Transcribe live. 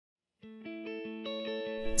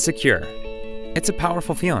secure. It's a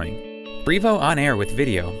powerful feeling. Brivo OnAir with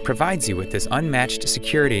video provides you with this unmatched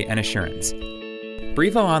security and assurance.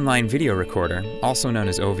 Brivo Online Video Recorder, also known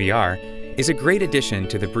as OVR, is a great addition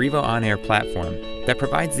to the Brivo OnAir platform that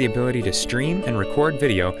provides the ability to stream and record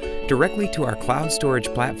video directly to our cloud storage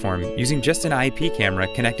platform using just an IP camera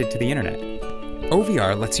connected to the internet.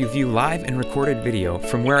 OVR lets you view live and recorded video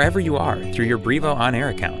from wherever you are through your Brivo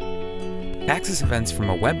OnAir account. Access events from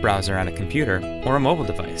a web browser on a computer or a mobile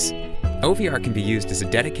device. OVR can be used as a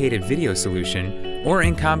dedicated video solution or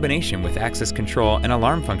in combination with access control and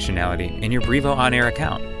alarm functionality in your Brivo OnAir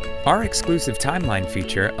account. Our exclusive timeline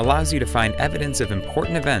feature allows you to find evidence of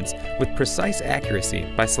important events with precise accuracy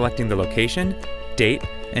by selecting the location, date,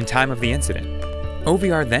 and time of the incident.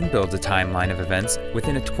 OVR then builds a timeline of events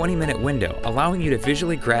within a 20-minute window, allowing you to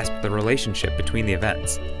visually grasp the relationship between the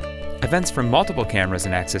events. Events from multiple cameras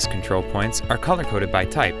and access control points are color-coded by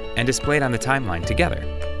type and displayed on the timeline together.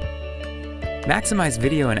 Maximize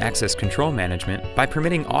video and access control management by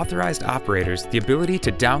permitting authorized operators the ability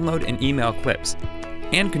to download and email clips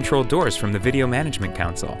and control doors from the Video Management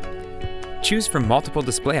Console. Choose from multiple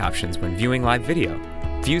display options when viewing live video.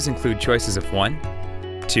 Views include choices of 1,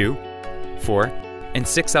 2, 4, and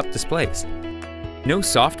 6 up displays. No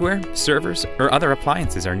software, servers, or other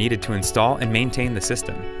appliances are needed to install and maintain the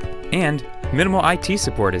system. And minimal IT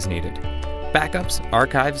support is needed. Backups,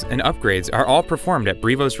 archives, and upgrades are all performed at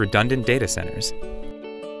Brivo's redundant data centers.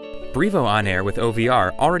 Brivo OnAir with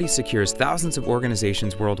OVR already secures thousands of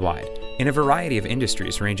organizations worldwide in a variety of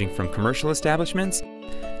industries ranging from commercial establishments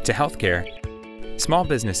to healthcare, small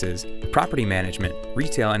businesses, property management,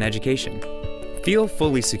 retail, and education. Feel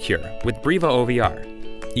fully secure with Brivo OVR.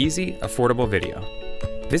 Easy, affordable video.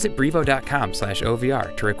 Visit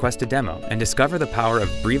brivo.com/OVR to request a demo and discover the power of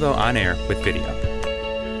Brivo OnAir with video.